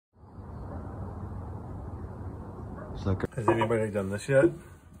Has anybody done this yet?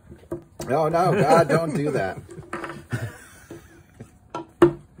 Oh no, God, don't do that.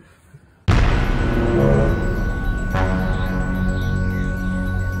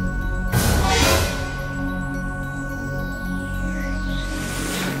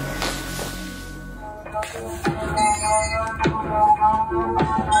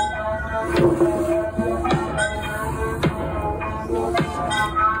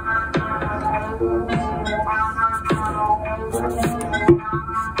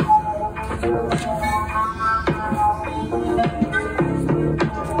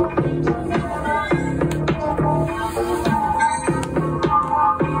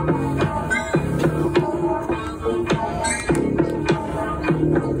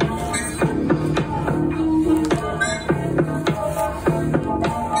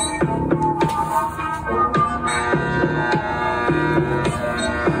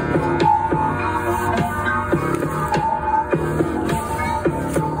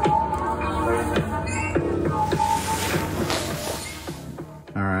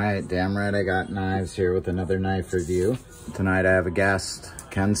 Damn right I got knives here with another knife review. Tonight I have a guest,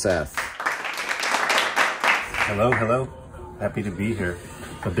 Kenseth. Hello, hello. Happy to be here.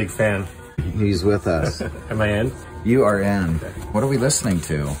 A big fan. He's with us. Am I in? You are in. Okay. What are we listening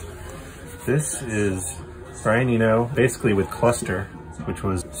to? This is Brian Eno, basically with Cluster, which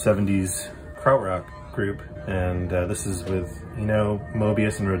was 70s krautrock group. And this is with Eno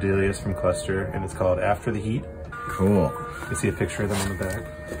Moebius and Roedelius from Cluster, and it's called After the Heat. Cool. You see a picture of them on the back.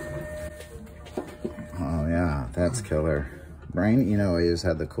 Oh yeah, that's killer. Brian Eno always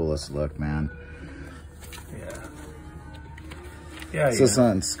had the coolest look, man. Yeah. Yeah, Is this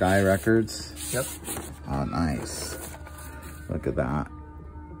on Sky Records? Yep. Oh, nice. Look at that.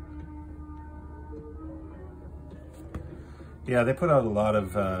 Yeah, they put out a lot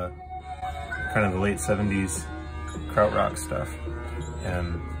of kind of the late 70s krautrock stuff.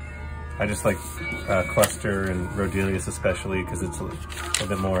 And I just like Cluster and Roedelius especially because it's a little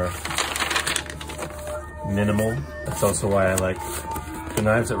bit more minimal. That's also why I like the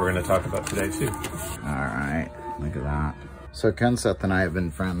knives that we're going to talk about today too. All right, look at that. So Kenseth and I have been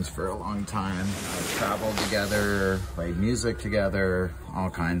friends for a long time. I've traveled together, played music together, all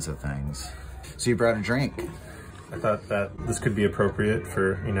kinds of things. So you brought a drink. I thought that this could be appropriate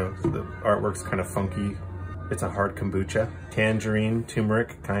for, you know, the artwork's kind of funky. It's a hard kombucha. Tangerine,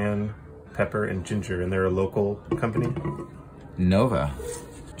 turmeric, cayenne pepper, and ginger, and they're a local company. Nova.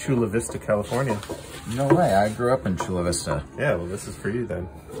 Chula Vista, California. No way, I grew up in Chula Vista. Yeah, well, this is for you then.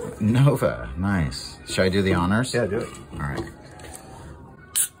 Nova, nice. Should I do the honors? Yeah, do it. All right.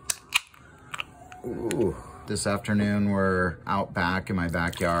 Ooh. This afternoon we're out back in my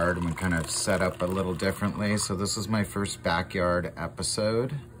backyard and we kind of set up a little differently. So this is my first backyard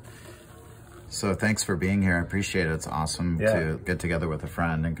episode. So thanks for being here. I appreciate it. It's awesome to get together with a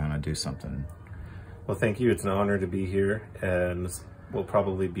friend and kind of do something. Well, thank you. It's an honor to be here, and this will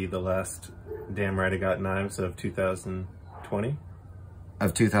probably be the last Damn Right I Got Knives of 2020.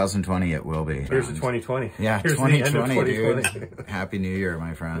 Of 2020 it will be. Here's the 2020. Yeah, here's 2020, the end of 2020. dude. Happy New Year,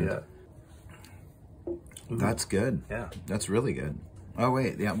 my friend. Yeah. That's good. Yeah. That's really good. Oh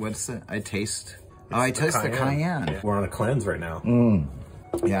wait, yeah, what's it? I taste the cayenne. Yeah. We're on a cleanse right now.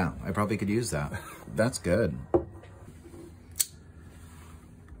 Yeah, I probably could use that. That's good.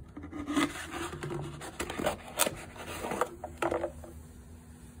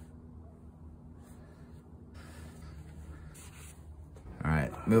 All right,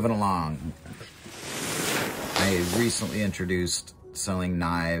 moving along. I recently introduced selling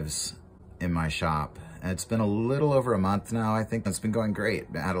knives in my shop. It's been a little over a month now, I think. It's been going great.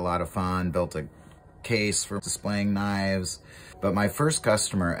 I had a lot of fun, built a case for displaying knives. But my first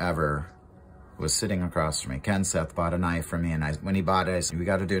customer ever was sitting across from me. Kenseth bought a knife from me, and when he bought it, I said, we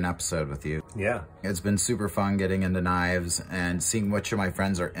got to do an episode with you. Yeah. It's been super fun getting into knives and seeing which of my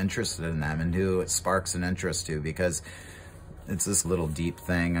friends are interested in them and who it sparks an interest to, because it's this little deep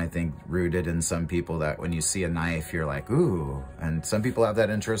thing, I think, rooted in some people that when you see a knife, you're like, ooh. And some people have that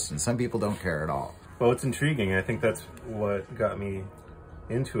interest and some people don't care at all. Well, it's intriguing. I think that's what got me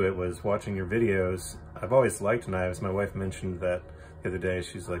into it, was watching your videos. I've always liked knives. My wife mentioned that the other day.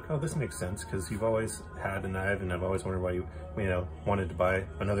 She's like, oh, this makes sense because you've always had a knife, and I've always wondered why you wanted to buy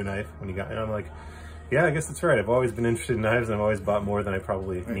another knife when you got, and I'm like, yeah, I guess that's right. I've always been interested in knives, and I've always bought more than I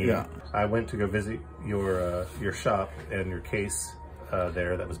probably need. Yeah. I went to go visit your shop and your case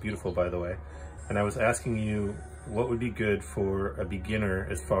there. That was beautiful, by the way. And I was asking you what would be good for a beginner,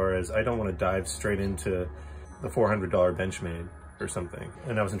 as far as I don't want to dive straight into the $400 Benchmade or something.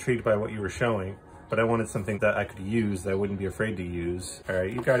 And I was intrigued by what you were showing. but I wanted something that I could use, that I wouldn't be afraid to use. All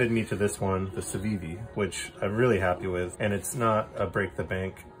right, you guided me to this one, the Civivi, which I'm really happy with, and it's not a break the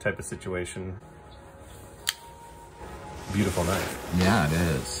bank type of situation. Beautiful knife. Yeah, it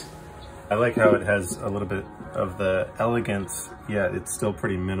is. I like how it has a little bit of the elegance, yet it's still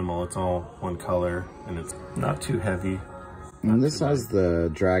pretty minimal. It's all one color, and it's not too heavy. And this has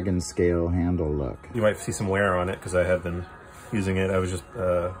the dragon scale handle look. You might see some wear on it because I have been using it. I was just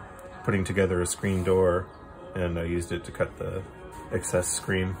putting together a screen door, and I used it to cut the excess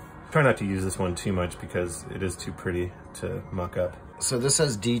screen. Try not to use this one too much because it is too pretty to muck up. So this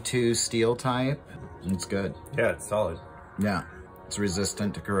has D2 steel type. It's good. Yeah, it's solid. Yeah, it's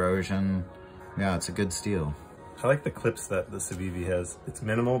resistant to corrosion. Yeah, it's a good steel. I like the clips that the Civivi has. It's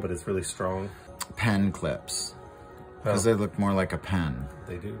minimal, but it's really strong. Pen clips, because they look more like a pen.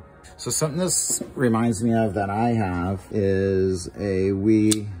 They do. So something this reminds me of that I have is a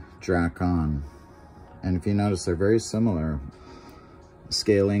Wii Dracon. And if you notice, they're very similar.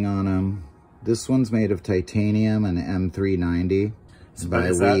 Scaling on them. This one's made of titanium and M390. But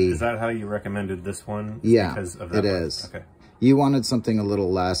is that how you recommended this one? Yeah, because of that it one? is. Okay. You wanted something a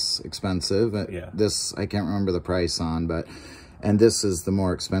little less expensive. Yeah. This, I can't remember the price on, and this is the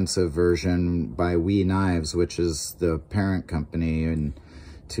more expensive version by We Knives, which is the parent company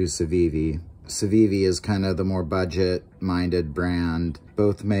to Civivi. Civivi is kind of the more budget-minded brand,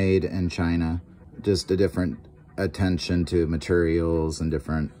 both made in China. Just a different attention to materials and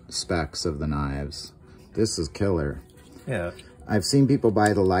different specs of the knives. This is killer. Yeah. I've seen people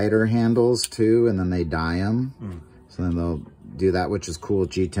buy the lighter handles too, and then they dye them. So then they'll do that, which is cool,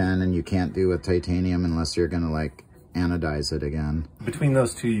 G10, and you can't do with titanium unless you're gonna like anodize it again. Between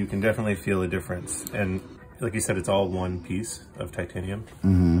those two, you can definitely feel a difference. And like you said, it's all one piece of titanium.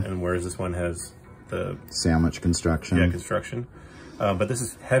 And whereas this one has the sandwich construction. Yeah, construction. But this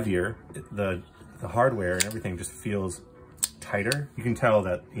is heavier. The hardware and everything just feels tighter. You can tell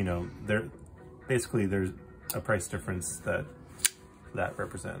that, you know, there's a price difference that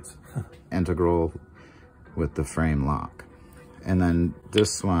represents. Integral with the frame lock. And then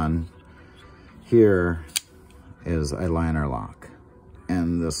this one here is a liner lock.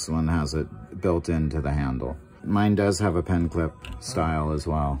 And this one has it built into the handle. Mine does have a pen clip style as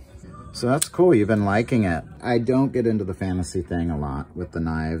well. So that's cool, you've been liking it. I don't get into the fantasy thing a lot with the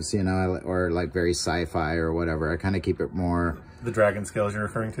knives, you know, or like very sci-fi or whatever. I kind of keep it more... The dragon scales you're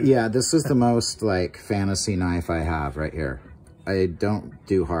referring to? Yeah, this is the most like fantasy knife I have right here. I don't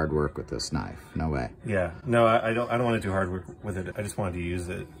do hard work with this knife, no way. Yeah, no, I don't want to do hard work with it. I just wanted to use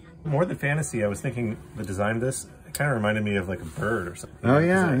it. More than fantasy, I was thinking the design of this, it kind of reminded me of like a bird or something. Oh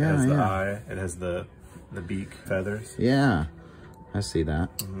yeah, it yeah, has the yeah. eye, it has the beak, feathers. Yeah, I see that.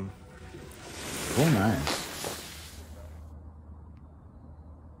 Cool knife.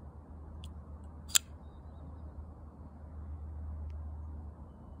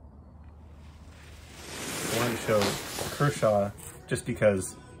 I wanted to show Kershaw just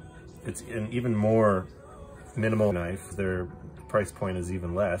because it's an even more minimal knife. Their price point is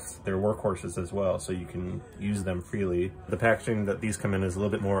even less. They're workhorses as well, so you can use them freely. The packaging that these come in is a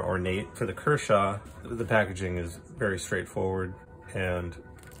little bit more ornate. For the Kershaw, the packaging is very straightforward and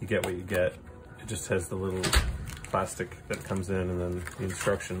you get what you get. It just has the little plastic that comes in and then the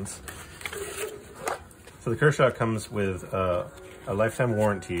instructions. So the Kershaw comes with a lifetime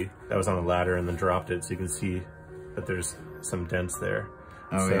warranty. That was on a ladder and then dropped it, so you can see that there's some dents there.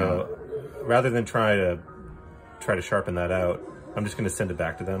 Oh, so rather than try to sharpen that out, I'm just going to send it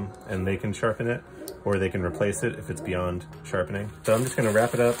back to them and they can sharpen it, or they can replace it if it's beyond sharpening. So I'm just going to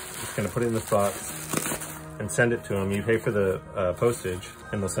wrap it up, just going to put it in this box and send it to them. You pay for the postage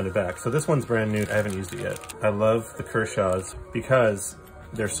and they'll send it back. So this one's brand new. I haven't used it yet. I love the Kershaws because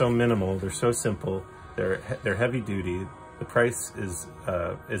they're so minimal, they're so simple, they're heavy duty. The price is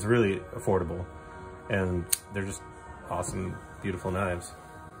really affordable, and they're just awesome, beautiful knives.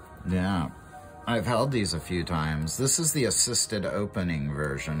 Yeah, I've held these a few times. This is the assisted opening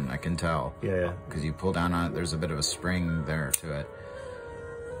version, I can tell. Yeah. Because you pull down on it, there's a bit of a spring there to it.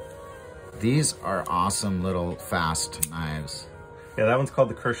 These are awesome little fast knives. Yeah, that one's called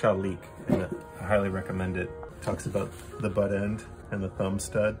the Kershaw Leek, and I highly recommend it. Talks about the butt end and the thumb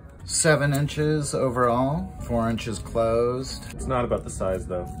stud. 7 inches overall, 4 inches closed. It's not about the size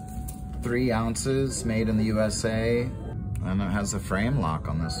though. 3 ounces, made in the USA. And it has a frame lock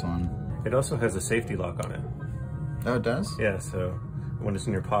on this one. It also has a safety lock on it. Oh, it does? Yeah, so when it's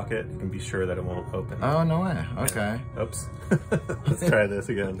in your pocket, you can be sure that it won't open. Oh, no way. Okay. Yeah. Oops. Let's try this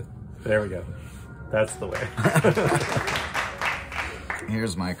again. There we go. That's the way.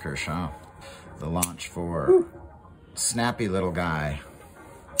 Here's my Kershaw. The Launch 4. Snappy little guy.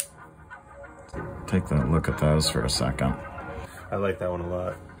 Take a look at those for a second. I like that one a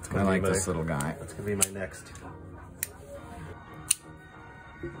lot. I like this little guy. That's gonna be my next.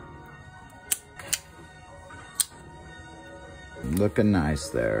 Looking nice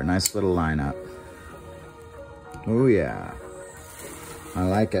there. Nice little lineup. Oh yeah. I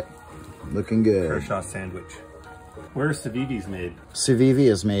like it. Looking good. Kershaw sandwich. Where's Civivi's made? Civivi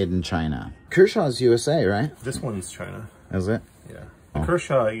is made in China. Kershaw's USA, right? This one's China. Is it? Yeah. Oh.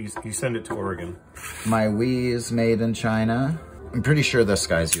 Kershaw, you send it to Oregon. My Wii is made in China. I'm pretty sure this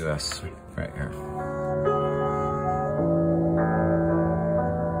guy's US right here.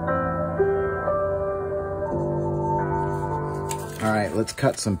 All right, let's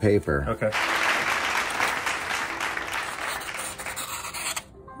cut some paper. Okay.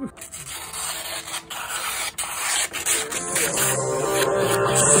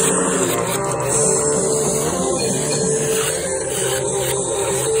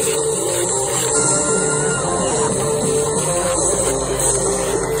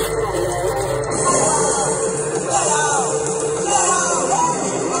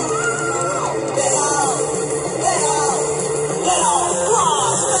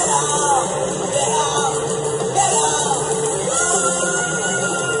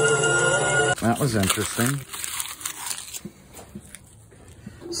 That was interesting.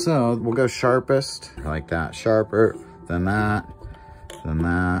 So we'll go sharpest, like that. Sharper, then that, then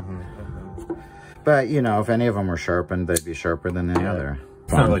that. But you know, if any of them were sharpened, they'd be sharper than the other.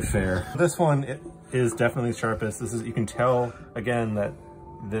 It's not really fair. This one is definitely sharpest. This is, you can tell again that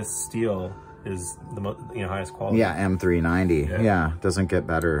this steel is the highest quality. Yeah, M390. Yeah, doesn't get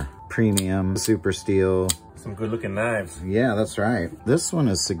better. Premium, super steel. Some good looking knives. Yeah, that's right. This one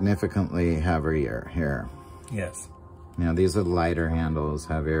is significantly heavier here. Yes. You know, these are the lighter handles,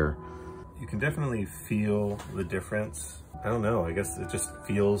 heavier. You can definitely feel the difference. I don't know, I guess it just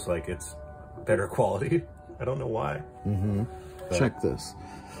feels like it's better quality. I don't know why. Check this.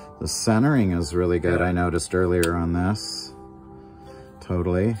 The centering is really good. I noticed earlier on this.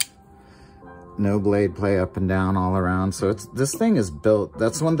 Totally. No blade play up and down all around. So this thing is built.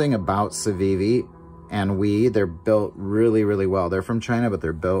 That's one thing about Civivi and they're built really, really well. They're from China, but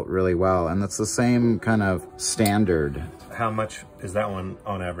they're built really well. And it's the same kind of standard. How much is that one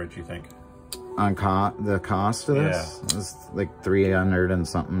on average, you think? On the cost of this? Yeah. It's like $300 and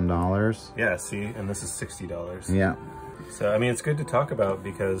something. Yeah, see, and this is $60. Yeah. So, I mean, it's good to talk about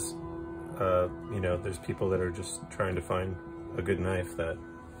because, you know, there's people that are just trying to find a good knife that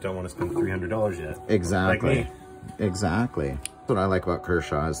don't want to spend $300 yet. Exactly. Like me. Exactly. What I like about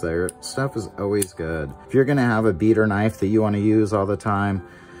Kershaw is their stuff is always good. If you're gonna have a beater knife that you want to use all the time,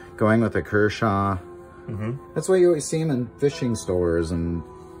 going with a Kershaw, that's why you always see them in fishing stores and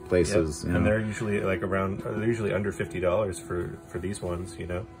places. Yep. And they're usually like they're usually under $50 for these ones, you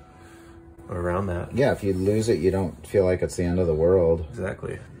know, or around that. Yeah, if you lose it, you don't feel like it's the end of the world.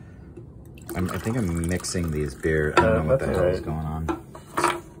 Exactly. I think I'm mixing these beers. I don't know what the hell is going on.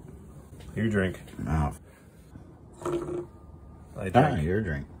 Your drink. Oh. I drink. Your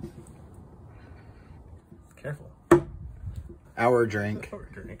drink. Careful. Our drink. Our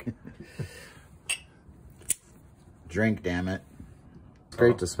drink. Drink, damn it. It's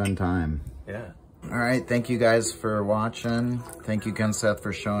great to spend time. Yeah. All right, thank you guys for watching. Thank you, Kenseth,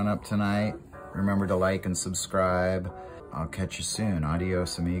 for showing up tonight. Remember to like and subscribe. I'll catch you soon.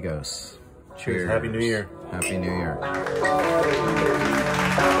 Adios, amigos. Cheers. Happy New Year. Happy New Year.